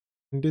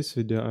In this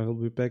video, I will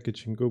be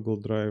packaging Google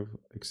Drive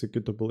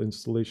executable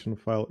installation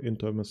file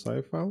into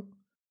MSI file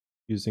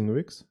using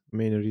WiX.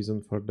 Main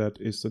reason for that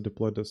is to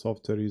deploy the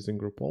software using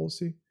group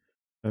policy.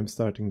 I'm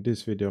starting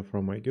this video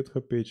from my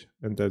GitHub page,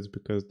 and that's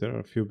because there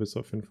are a few bits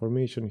of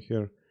information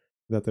here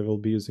that I will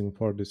be using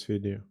for this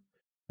video.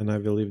 And I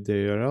will leave the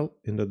URL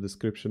in the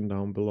description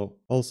down below.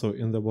 Also,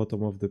 in the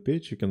bottom of the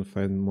page, you can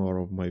find more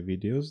of my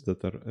videos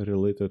that are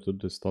related to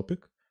this topic.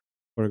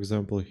 For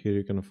example, here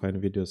you can find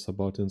videos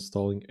about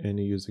installing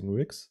any using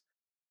WiX.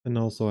 And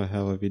also I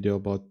have a video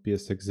about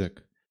psexec.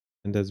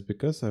 And that's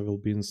because I will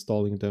be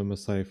installing the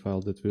MSI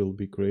file that we'll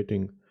be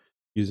creating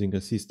using a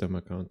system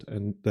account.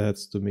 And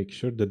that's to make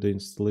sure that the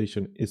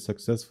installation is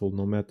successful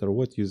no matter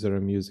what user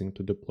I'm using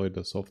to deploy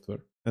the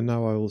software. And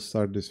now I will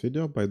start this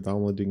video by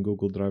downloading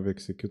Google Drive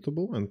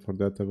executable. And for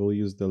that I will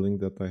use the link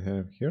that I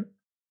have here.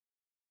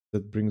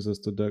 That brings us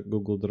to the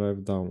Google Drive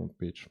download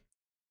page.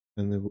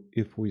 And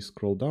if we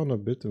scroll down a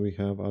bit, we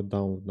have a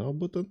download now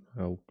button.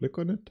 I'll click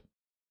on it.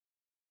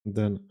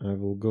 Then I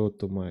will go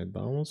to my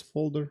downloads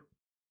folder.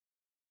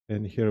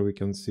 And here we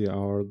can see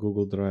our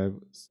Google Drive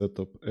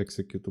setup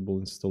executable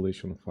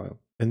installation file.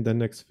 And the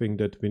next thing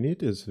that we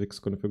need is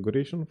WiX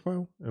configuration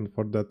file. And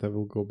for that, I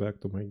will go back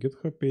to my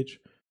GitHub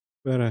page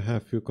where I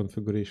have few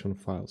configuration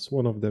files.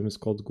 One of them is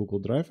called Google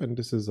Drive, and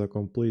this is a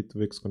complete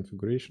WiX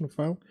configuration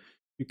file.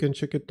 You can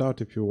check it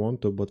out if you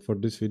want to, but for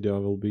this video, I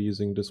will be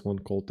using this one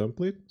called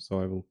template.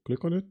 So I will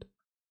click on it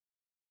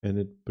and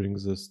it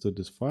brings us to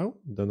this file.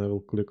 Then I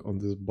will click on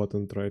this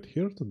button right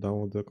here to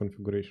download the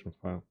configuration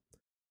file.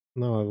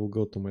 Now I will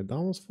go to my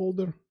downloads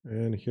folder,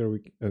 and here we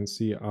can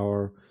see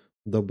our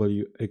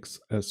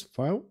WXS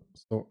file.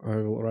 So I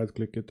will right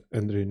click it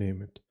and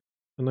rename it.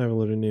 And I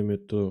will rename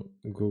it to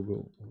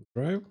Google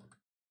Drive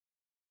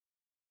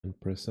and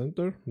press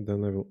enter.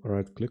 Then I will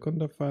right click on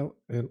the file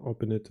and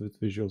open it with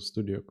Visual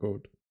Studio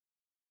Code.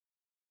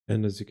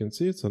 And as you can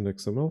see, it's an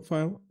XML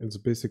file. It's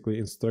basically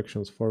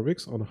instructions for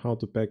WiX on how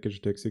to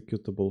package the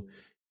executable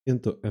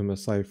into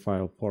MSI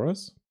file for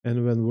us.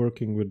 And when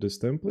working with this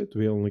template,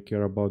 we only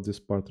care about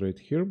this part right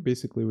here.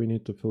 Basically, we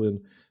need to fill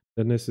in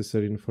the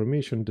necessary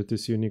information that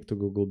is unique to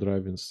Google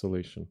Drive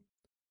installation.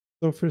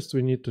 So first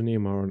we need to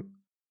name our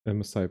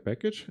MSI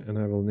package, and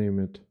I will name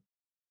it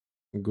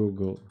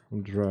Google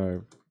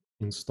Drive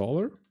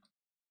Installer.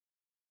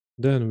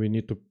 Then we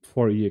need to,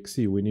 for exe,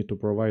 we need to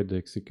provide the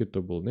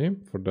executable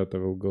name. For that, I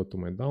will go to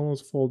my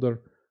downloads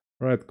folder,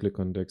 right click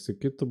on the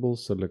executable,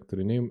 select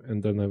rename,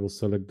 and then I will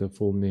select the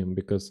full name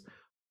because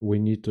we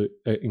need to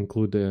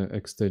include the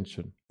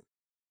extension.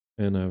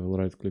 And I will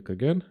right click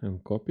again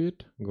and copy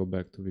it, go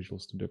back to Visual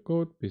Studio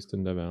Code, paste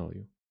in the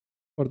value.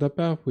 For the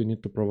path, we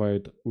need to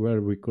provide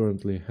where we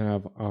currently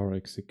have our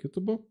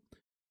executable.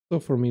 So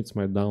for me, it's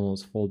my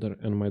downloads folder,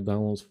 and my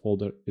downloads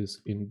folder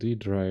is in D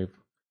drive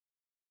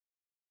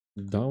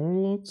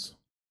downloads.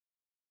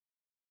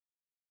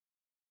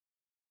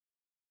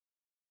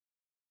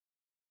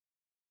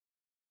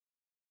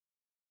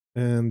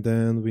 And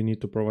then we need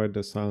to provide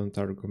the silent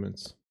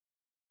arguments.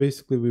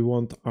 Basically, we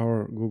want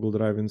our Google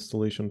Drive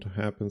installation to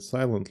happen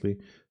silently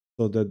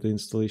so that the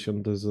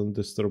installation doesn't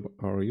disturb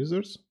our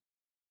users.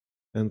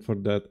 And for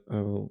that, I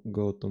will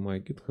go to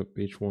my GitHub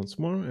page once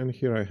more. And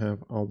here I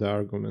have all the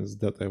arguments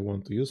that I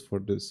want to use for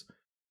this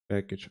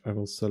package. I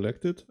will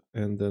select it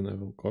and then I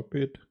will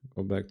copy it,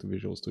 go back to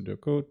Visual Studio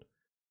Code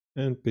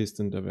and paste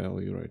in the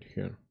value right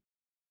here.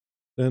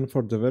 Then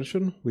for the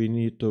version, we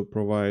need to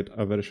provide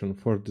a version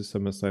for this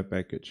MSI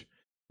package.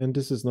 And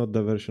this is not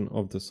the version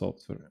of the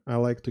software. I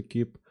like to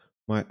keep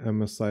my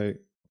MSI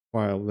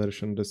file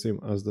version the same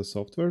as the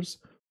software's,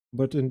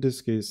 but in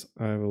this case,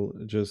 I will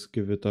just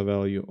give it a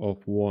value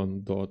of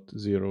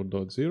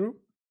 1.0.0.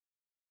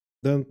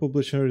 Then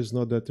publisher is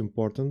not that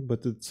important,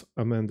 but it's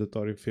a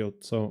mandatory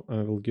field. So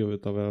I will give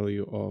it a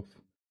value of,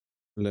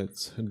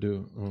 let's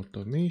do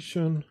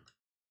automation.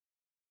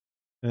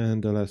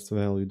 And the last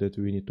value that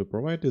we need to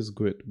provide is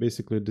GUID.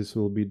 Basically, this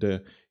will be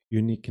the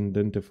unique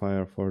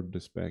identifier for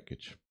this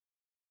package.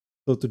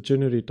 So to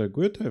generate a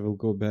GUID, I will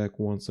go back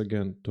once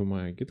again to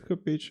my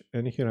GitHub page,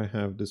 and here I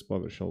have this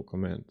PowerShell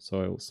command.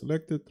 So I will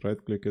select it,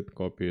 right click it,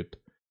 copy it,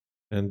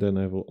 and then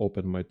I will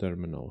open my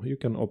terminal. You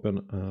can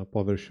open a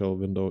PowerShell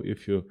window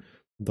if you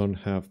don't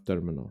have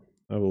terminal.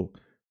 I will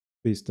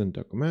paste in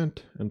the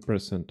command and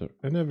press enter.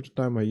 And every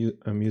time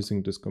I'm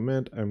using this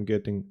command, I'm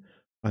getting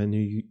a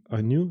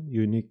new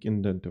unique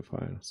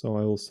identifier. So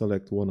I will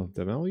select one of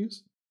the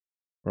values,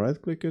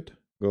 right click it,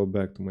 go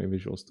back to my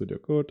Visual Studio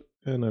Code,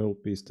 and I will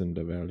paste in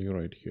the value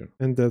right here.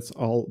 And that's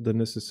all the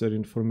necessary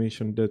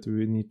information that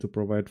we need to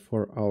provide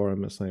for our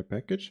MSI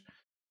package.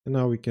 And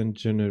now we can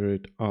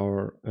generate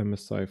our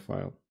MSI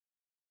file.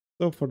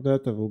 So for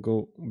that, I will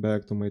go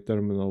back to my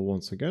terminal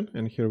once again.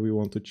 And here we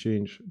want to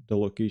change the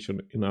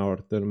location in our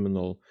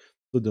terminal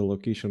to the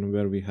location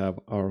where we have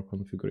our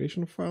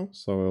configuration file.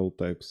 So I will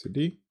type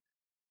cd.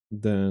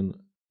 Then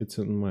it's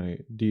in my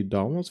D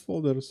downloads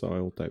folder. So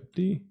I will type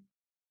D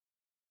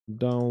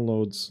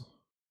downloads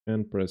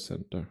and press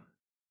enter.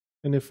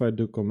 And if I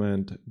do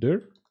command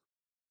dir,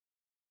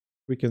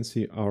 we can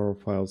see our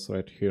files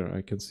right here.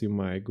 I can see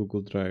my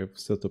Google Drive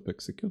setup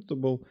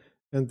executable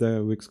and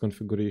the WiX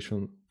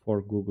configuration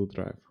for Google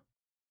Drive.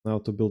 Now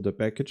to build a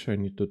package, I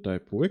need to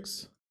type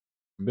WiX,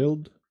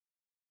 build,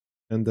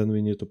 and then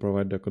we need to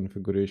provide the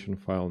configuration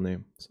file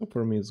name. So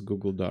for me, it's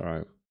Google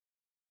Drive,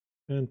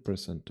 and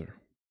press enter.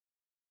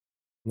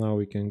 Now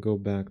we can go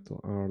back to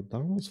our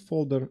downloads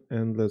folder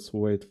and let's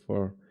wait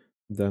for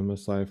the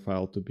MSI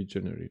file to be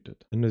generated.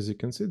 And as you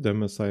can see, the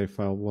MSI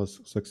file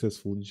was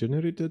successfully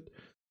generated.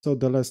 So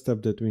the last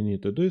step that we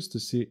need to do is to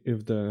see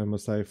if the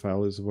MSI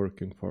file is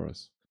working for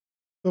us.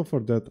 So for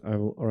that, I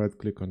will right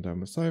click on the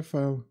MSI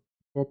file,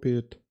 copy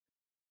it,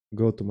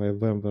 go to my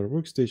VMware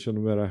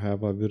workstation where I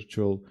have a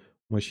virtual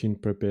machine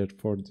prepared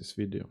for this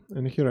video.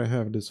 And here I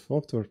have this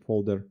software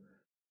folder,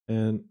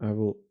 and I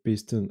will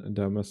paste in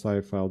the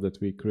MSI file that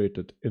we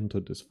created into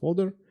this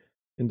folder.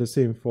 In the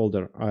same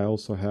folder, I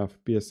also have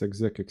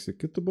psexec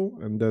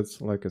executable, and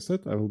that's, like I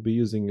said, I will be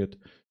using it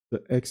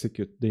to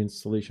execute the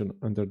installation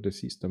under the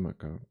system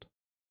account.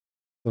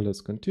 So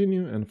let's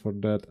continue, and for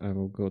that I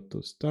will go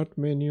to Start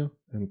menu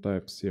and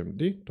type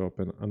cmd to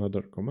open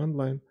another command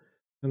line,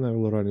 and I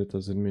will run it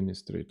as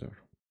administrator.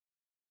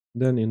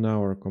 Then in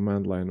our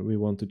command line, we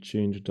want to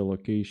change the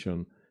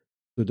location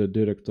to the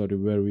directory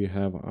where we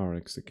have our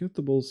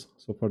executables.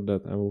 So for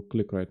that, I will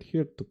click right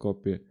here to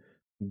copy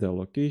the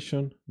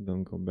location,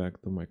 then go back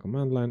to my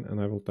command line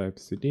and I will type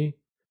cd,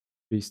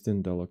 paste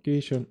in the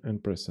location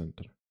and press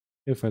enter.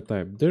 If I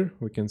type dir,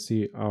 we can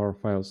see our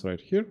files right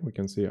here. We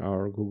can see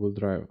our Google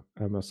Drive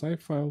MSI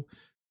file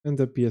and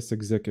the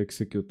psexec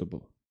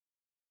executable.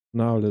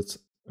 Now let's,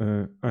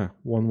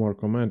 one more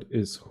command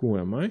is who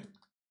am I.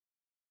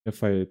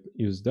 If I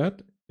use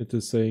that, it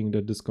is saying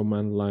that this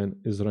command line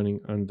is running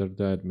under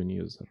the admin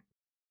user.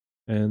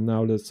 And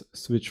now let's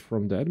switch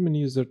from the admin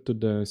user to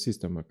the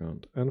system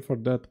account. And for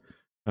that,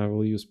 I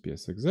will use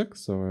psexec.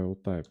 So I will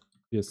type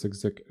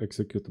psexec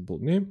executable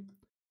name,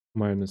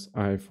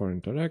 -i for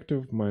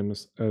interactive,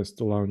 -s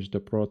to launch the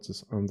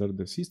process under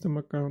the system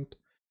account.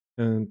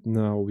 And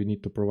now we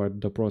need to provide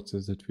the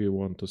process that we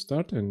want to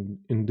start. And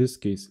in this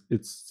case,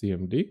 it's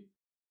cmd,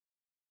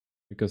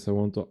 because I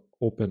want to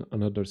open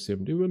another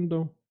cmd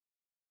window.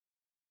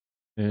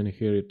 And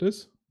here it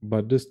is.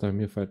 But this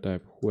time, if I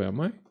type who am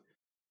I,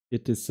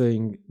 it is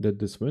saying that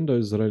this window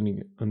is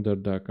running under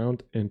the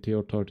account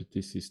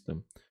anti-authority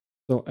system.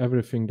 So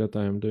everything that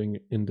I am doing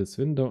in this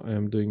window, I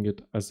am doing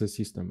it as a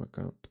system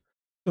account.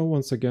 So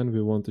once again,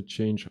 we want to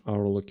change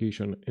our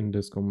location in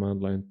this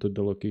command line to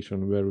the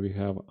location where we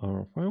have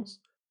our files.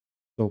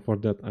 So for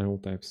that, I will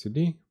type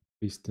cd,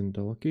 paste in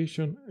the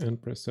location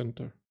and press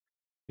enter.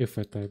 If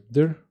I type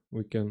dir,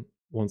 we can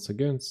once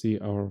again see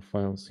our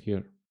files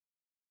here.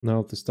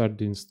 Now to start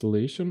the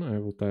installation, I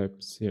will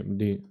type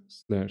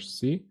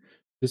cmd/c.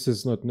 This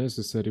is not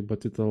necessary,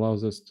 but it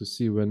allows us to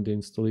see when the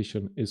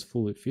installation is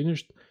fully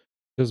finished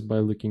just by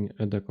looking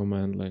at the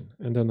command line.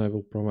 And then I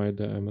will provide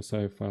the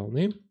MSI file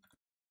name.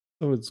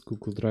 So it's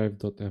Google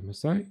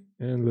Drive.msi,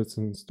 and let's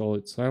install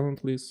it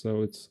silently.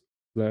 So it's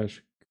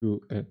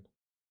 /qn,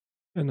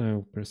 and I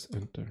will press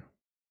enter.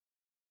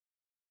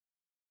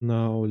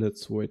 Now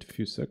let's wait a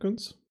few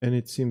seconds, and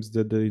it seems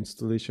that the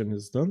installation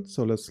is done.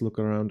 So let's look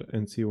around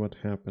and see what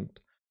happened.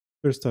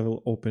 First, I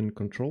will open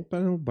control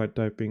panel by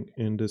typing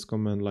in this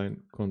command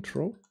line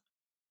control.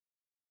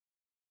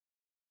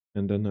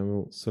 And then I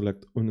will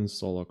select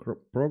uninstall a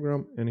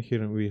program, and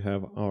here we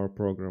have our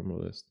program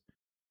list.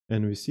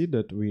 And we see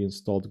that we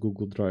installed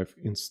Google Drive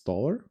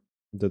installer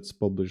that's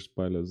published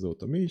by Let's Do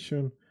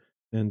Automation,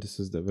 and this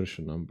is the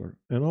version number.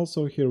 And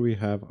also here we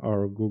have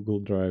our Google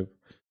Drive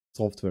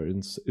software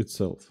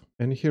itself.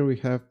 And here we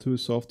have two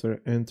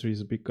software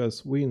entries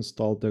because we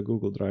installed the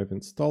Google Drive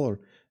installer,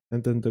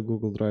 and then the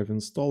Google Drive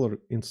installer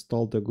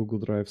installed the Google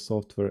Drive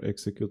software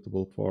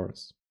executable for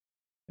us.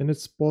 And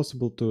it's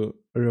possible to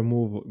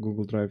remove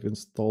Google Drive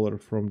installer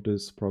from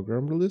this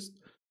program list,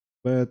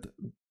 but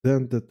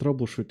then the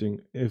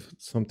troubleshooting, if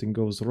something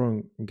goes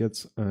wrong,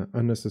 gets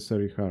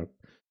unnecessarily hard.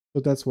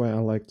 So that's why I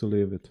like to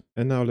leave it.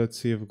 And now let's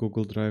see if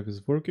Google Drive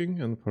is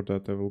working. And for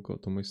that, I will go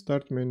to my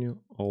Start menu,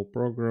 All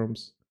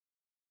Programs,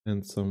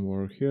 and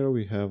somewhere here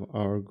we have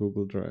our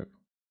Google Drive.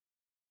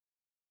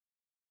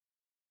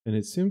 And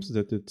it seems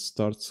that it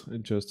starts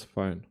just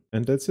fine.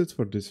 And that's it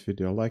for this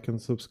video. Like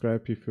and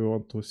subscribe if you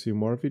want to see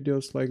more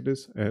videos like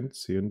this, and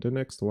see you in the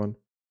next one.